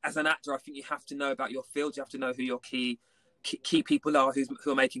 As an actor, I think you have to know about your field. You have to know who your key people are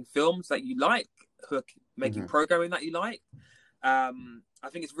who are making films that you like, who are making programming that you like. I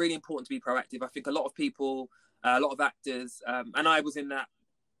think it's really important to be proactive. I think a lot of people, a lot of actors, and I was in that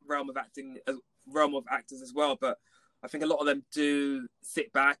realm of actors as well, but I think a lot of them do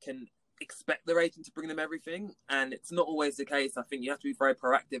sit back and expect their agent to bring them everything, and it's not always the case. I think you have to be very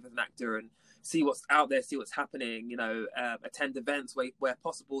proactive as an actor and see what's out there, see what's happening. Attend events where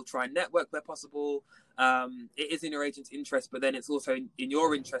possible, try and network where possible. It is in your agent's interest, but then it's also in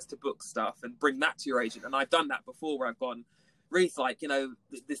your interest to book stuff and bring that to your agent. And I've done that before, where I've gone, Reese,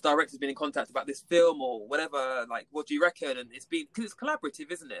 this director's been in contact about this film or whatever. Like, what do you reckon? And it's been, because it's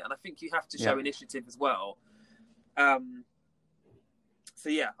collaborative, isn't it? And I think you have to show initiative as well. So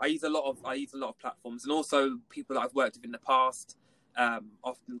yeah, I use a lot of platforms, and also people that I've worked with in the past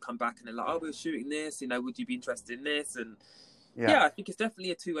often come back and they're like, "Oh, we're shooting this. Would you be interested in this?" And I think it's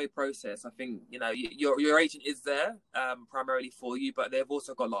definitely a two-way process. I think your agent is there primarily for you, but they've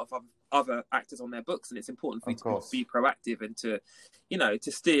also got a lot of other actors on their books, and it's important for you to be proactive and to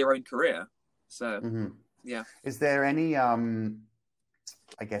steer your own career. So yeah. Is there any I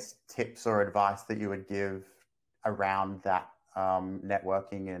guess tips or advice that you would give around that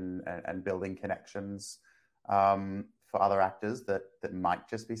networking and building connections for other actors that might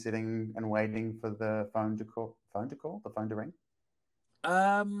just be sitting and waiting for the phone to ring?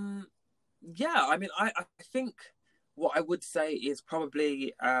 Yeah, I mean, I think what I would say is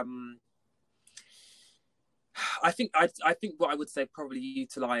probably I think what I would say, probably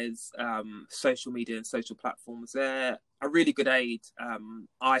utilize social media and social platforms. They're a really good aid.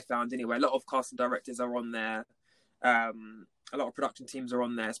 I found anyway. A lot of casting directors are on there. A lot of production teams are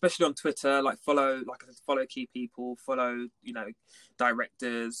on there, especially on Twitter. Follow key people, follow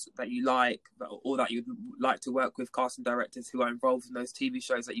directors that you like, or that you'd like to work with, casting directors who are involved in those TV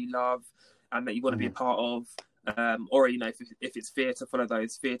shows that you love and that you want to be a part of. Or if it's theatre, follow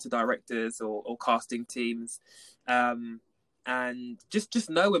those theatre directors or casting teams, and just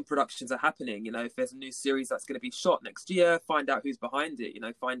know when productions are happening. If there's a new series that's going to be shot next year, find out who's behind it.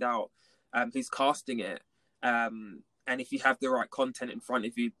 Find out who's casting it. And if you have the right content in front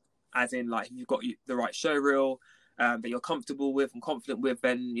of you, as in if you've got the right show reel that you're comfortable with and confident with,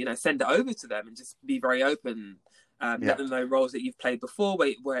 then send it over to them and just be very open. Let them know roles that you've played before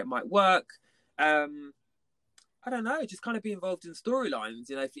where it might work. I don't know, just kind of be involved in storylines.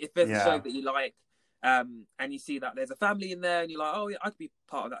 If there's a show that you like, and you see that there's a family in there, and you're like, oh yeah, I could be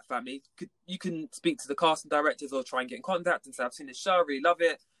part of that family. You can speak to the casting directors or try and get in contact and say, I've seen this show, I really love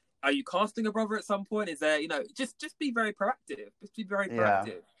it. Are you casting a brother at some point? Is there, just be very proactive. Just be very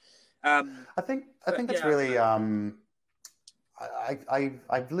proactive. I think it's really. I've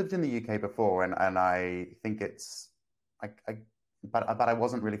lived in the UK before, and I think it's. But I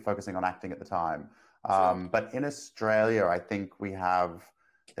wasn't really focusing on acting at the time. Sure. But in Australia, I think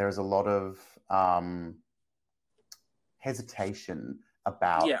there is a lot of hesitation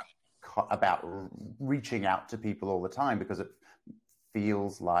about reaching out to people all the time, because it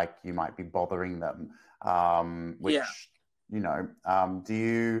feels like you might be bothering them. Do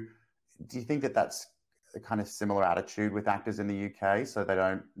you think that that's a kind of similar attitude with actors in the UK, so you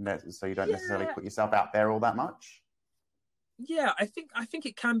don't necessarily put yourself out there all that much? Yeah, I think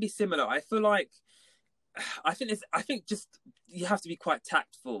it can be similar. I feel like I think just you have to be quite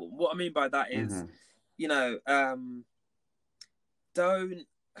tactful. What I mean by that is, don't,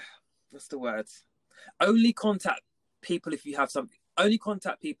 what's the word? Only contact people if you have something. Only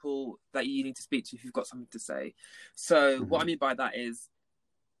contact people that you need to speak to if you've got something to say. So what I mean by that is,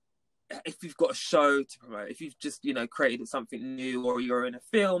 if you've got a show to promote, if you've just, created something new, or you're in a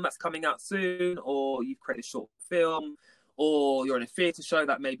film that's coming out soon, or you've created a short film, or you're in a theatre show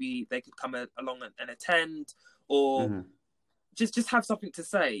that maybe they could come along and attend, or just have something to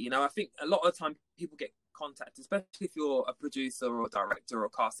say. I think a lot of the time people get contact, especially if you're a producer or a director or a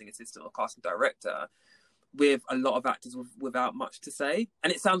casting assistant or casting director, with a lot of actors without much to say.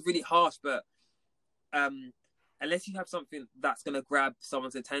 And it sounds really harsh, but unless you have something that's going to grab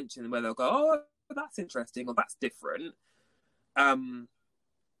someone's attention, where they'll go, "Oh, that's interesting," or "That's different,"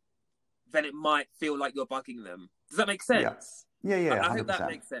 then it might feel like you're bugging them. Does that make sense? Yeah. I hope that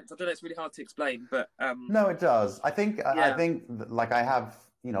makes sense. I don't know, it's really hard to explain, but no, it does. I think yeah. like I have,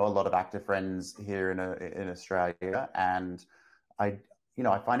 you know, a lot of actor friends here in Australia, and I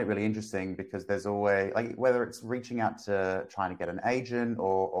I find it really interesting because there's always, like, whether it's reaching out to trying to get an agent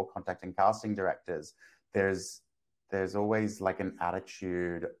or contacting casting directors, there's always like an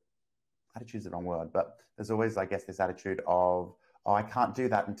attitude's the wrong word, but there's always, I guess, this attitude of, oh, I can't do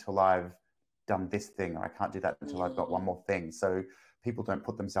that until I've done this thing, or I can't do that until I've got one more thing. So people don't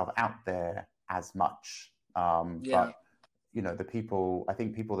put themselves out there as much. But you know, I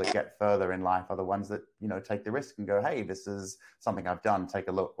think people that get further in life are the ones that, you know, take the risk and go, hey, this is something I've done. Take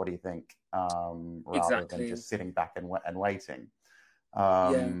a look. What do you think? Rather than just sitting back and waiting.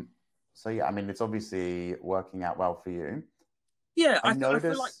 So yeah, I mean, it's obviously working out well for you. Yeah, I noticed. I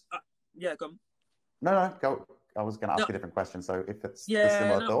feel like, yeah, go on. No, go. I was going to ask a different question. So if it's a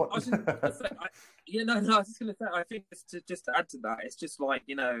similar thought. I was just going to say, I think just to add to that, it's just like,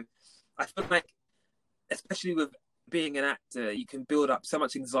 you know, I feel like, especially with being an actor, you can build up so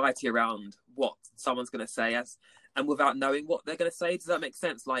much anxiety around what someone's going to say and without knowing what they're going to say. Does that make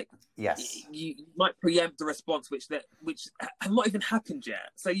sense? Like, yes, you might preempt the response which have not even happened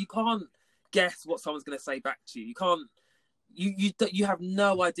yet, so you can't guess what someone's going to say back to you. You can't. You have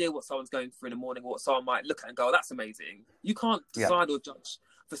no idea what someone's going through in the morning, or what someone might look at and go, oh, "That's amazing." You can't decide or judge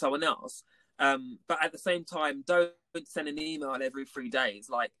for someone else. But at the same time, don't send an email every 3 days.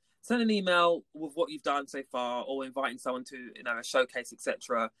 Like, send an email with what you've done so far, or inviting someone to, you know, a showcase,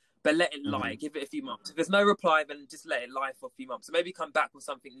 etc. But let it lie. Give it a few months. If there's no reply, then just let it lie for a few months. So maybe come back with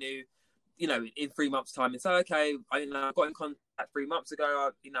something new, you know, in 3 months' time, and say, okay, I got in contact 3 months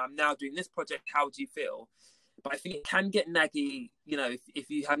ago. You know, I'm now doing this project. How do you feel? But I think it can get naggy, you know,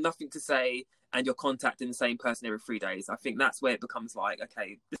 if you have nothing to say and you're contacting the same person every 3 days. I think that's where it becomes like,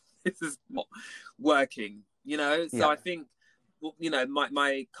 okay, this is not working, you know. So I think, you know,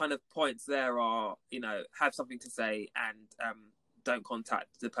 my kind of points there are, you know, have something to say and don't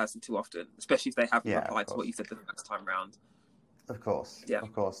contact the person too often, especially if they haven't replied to what you said the first time round. Of course. Yeah.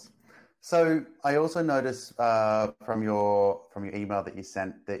 Of course. So I also noticed from your email that you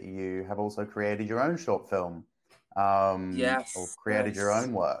sent that you have also created your own short film. Or created your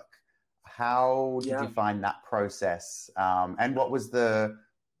own work. How did you find that process? And what was the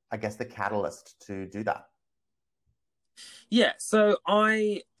catalyst to do that? Yeah, so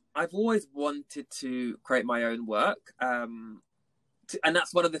I've always wanted to create my own work, and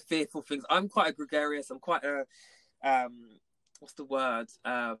that's one of the fearful things. I'm quite a gregarious. I'm quite a what's the word?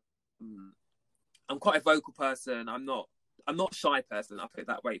 I'm quite a vocal person. I'm not a shy person. I'll put it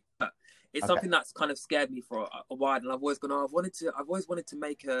that way. But it's something that's kind of scared me for a while, and I've always gone, oh, I've always wanted to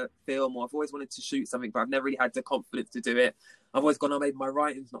make a film, or I've always wanted to shoot something, but I've never really had the confidence to do it. I've always gone, oh, maybe my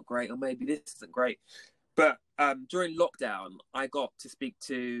writing's not great, or maybe this isn't great. But during lockdown, I got to speak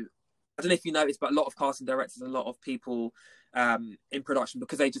to, I don't know if you noticed, but a lot of casting directors and a lot of people in production,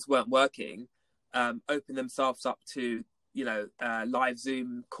 because they just weren't working, opened themselves up to, you know, live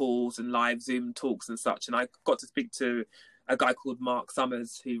Zoom calls and live Zoom talks and such. And I got to speak to a guy called Mark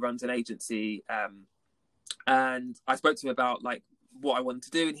Summers, who runs an agency. And I spoke to him about like what I wanted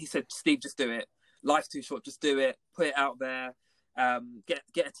to do. And he said, Steve, just do it. Life's too short. Just do it. Put it out there.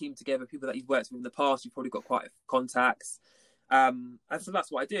 Get a team together, people that you've worked with in the past. You've probably got quite a few contacts. And so that's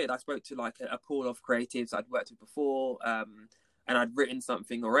what I did. I spoke to like a pool of creatives I'd worked with before. And I'd written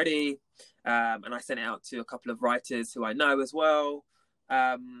something already, and I sent it out to a couple of writers who I know as well.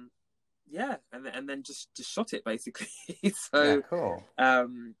 And then just shot it basically. So cool. I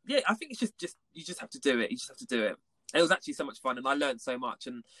think it's just you just have to do it. You just have to do it. And it was actually so much fun, and I learned so much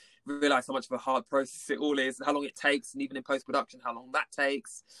and realised how much of a hard process it all is, and how long it takes, and even in post-production, how long that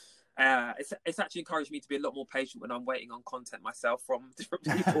takes. It's actually encouraged me to be a lot more patient when I'm waiting on content myself from different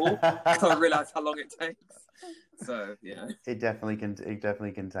people, because I realise how long it takes. So yeah, it definitely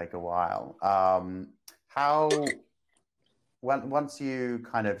can take a while. Once you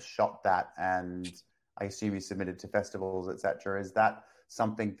kind of shot that, and I assume you submitted to festivals, etc., is that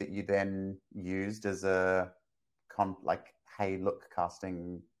something that you then used as a hey, look,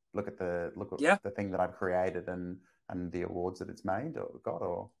 casting, look at the thing that I've created and the awards that it's made or got?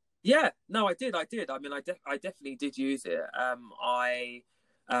 Or yeah, no, I did. I mean, I definitely did use it. I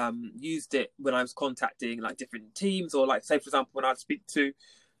used it when I was contacting like different teams, or like, say for example, when I'd speak to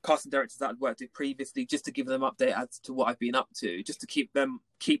casting directors that I'd worked with previously, just to give them an update as to what I've been up to, just to keep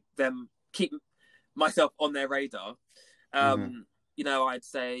myself on their radar. You know, I'd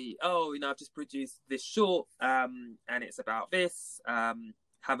say, oh, you know, I've just produced this short, and it's about this.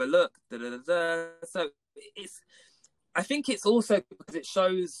 Have a look. So I think it's also because it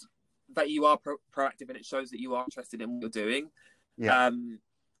shows that you are proactive, and it shows that you are interested in what you're doing.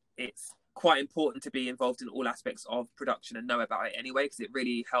 It's quite important to be involved in all aspects of production and know about it anyway, because it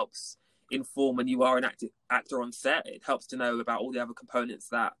really helps inform when you are an actor on set. It helps to know about all the other components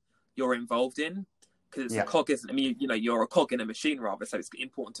that you're involved in, because it's a cog, isn't it? I mean, you know, you're a cog in a machine rather, so it's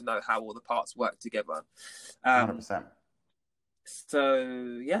important to know how all the parts work together. 100%.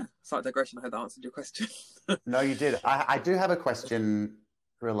 So yeah, slight digression. I hope that answered your question. No, you did. I do have a question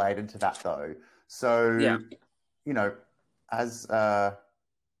related to that though. So, you know, as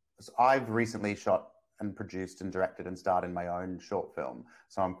so I've recently shot and produced and directed and starred in my own short film,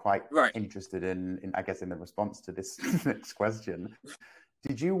 so I'm quite interested in I guess in the response to this next question.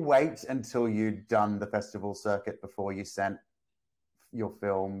 Did you wait until you'd done the festival circuit before you sent your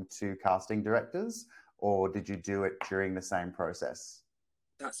film to casting directors, or did you do it during the same process?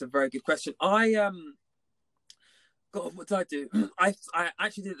 That's a very good question. God, what did I do? I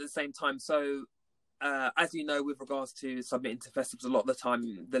actually did it at the same time. So, as you know, with regards to submitting to festivals, a lot of the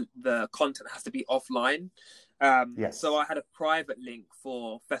time the content has to be offline. So I had a private link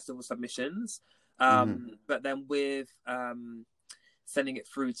for festival submissions, but then with sending it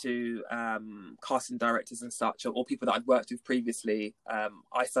through to casting directors and such, or people that I'd worked with previously,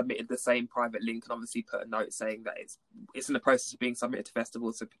 I submitted the same private link and obviously put a note saying that it's in the process of being submitted to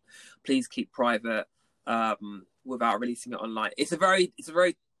festivals, so please keep private without releasing it online. It's a very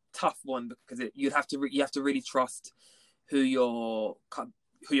tough one, because you have to really trust who you're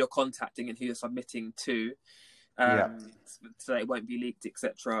contacting and who you're submitting to, so it won't be leaked,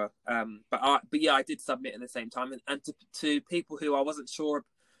 etc. But yeah, I did submit at the same time, and to people who I weren't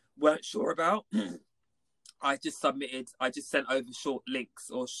sure about, I just sent over short links,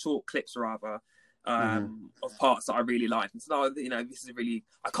 or short clips rather, of parts that I really liked, and so, you know, this is really,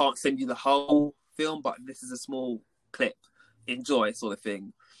 I can't send you the whole film, but this is a small clip, enjoy, sort of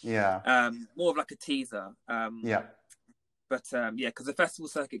thing. More of like a teaser. But because the festival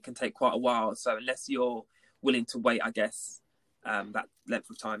circuit can take quite a while, so unless you're willing to wait, I guess, that length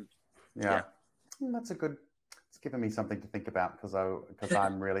of time. That's a good. It's given me something to think about, because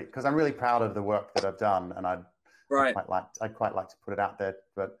I'm really proud of the work that I've done, and I'd quite like to put it out there.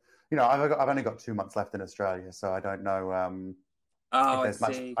 But you know, I've only got 2 months left in Australia, so I don't know.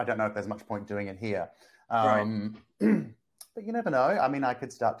 I don't know if there's much point doing it here. But you never know. I mean, I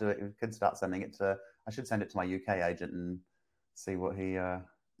could start sending it to. I should send it to my UK agent and see what he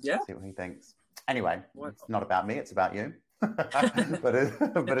thinks. Anyway, it's not about me; it's about you. but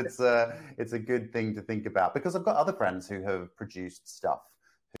it's a good thing to think about, because I've got other friends who have produced stuff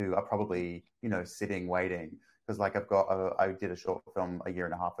who are probably, you know, sitting waiting. Because like I did a short film a year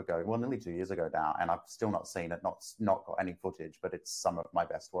and a half ago, well, nearly 2 years ago now, and I've still not seen it, not got any footage, but it's some of my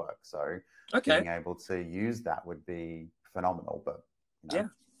best work. So being able to use that would be phenomenal. But you know,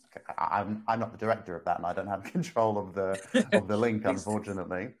 I'm not the director of that, and I don't have control of the link,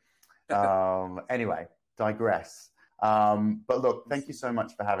 unfortunately. Anyway, digress. But look, thank you so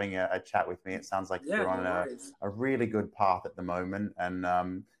much for having a chat with me. It sounds like you're on a really good path at the moment. And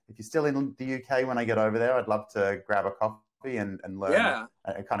if you're still in the UK when I get over there, I'd love to grab a coffee and learn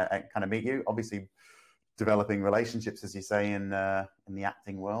and kind of meet you. Obviously, developing relationships, as you say, in the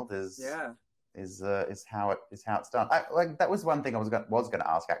acting world is how it's done. That was one thing I was going to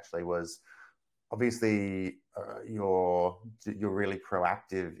ask, actually, was obviously you're really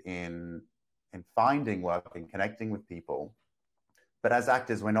proactive in finding work and connecting with people, but as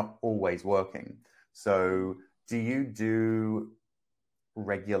actors we're not always working. So do you do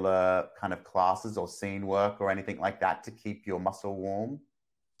regular kind of classes or scene work or anything like that to keep your muscle warm?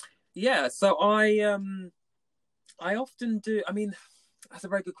 So I often do. I mean, that's a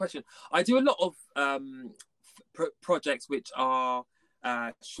very good question. I do a lot of projects which are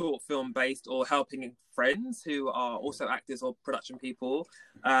short film based, or helping friends who are also actors or production people.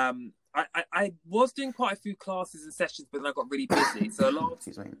 I was doing quite a few classes and sessions, but then I got really busy. So a lot of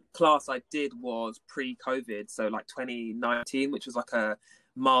class I did was pre-COVID, so like 2019, which was like an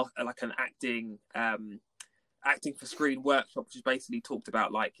acting for screen workshop, which is basically talked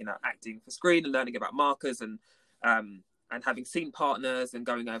about, like, you know, acting for screen and learning about markers and having scene partners and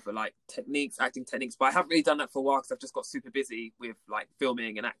going over like acting techniques. But I haven't really done that for a while because I've just got super busy with like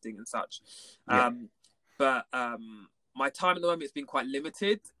filming and acting and such. But my time at the moment has been quite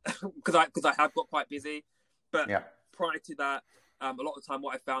limited because I have got quite busy. But prior to that, A lot of the time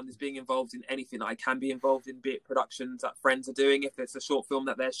what I found is being involved in anything that I can be involved in, be it productions that friends are doing. If it's a short film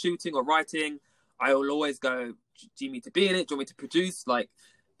that they're shooting or writing, I will always go, do you need to be in it? Do you want me to produce? Like,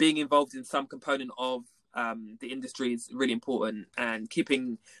 being involved in some component of the industry is really important, and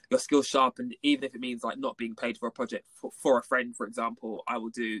keeping your skills sharp. And even if it means like not being paid for a project for a friend, for example, I will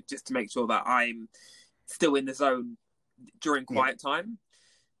do just to make sure that I'm still in the zone during quiet time.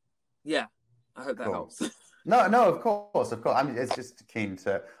 Yeah, I hope that helps. No, of course. I mean, it's just keen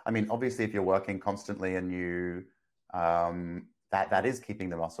to. I mean, obviously, if you're working constantly and you, that is keeping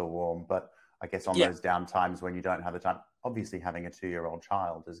the muscle warm. But I guess on those down times when you don't have the time, obviously, having a 2-year-old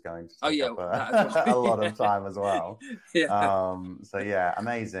child is going to take up a lot of time as well. So yeah,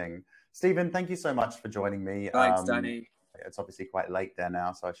 amazing. Stephen, thank you so much for joining me. Thanks, Danny. It's obviously quite late there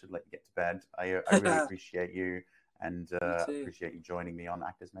now, so I should let you get to bed. I really appreciate you. And appreciate you joining me on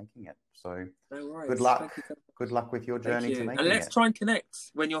Actors Making It. So no worries. Good luck. Good luck with your journey to making it. And let's try and connect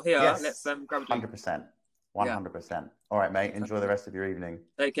when you're here. Yes. Let's grab a drink. 100%. 100%. All right, mate. Enjoy the rest of your evening.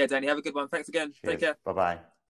 Take care, Danny. Have a good one. Thanks again. Cheers. Take care. Bye-bye.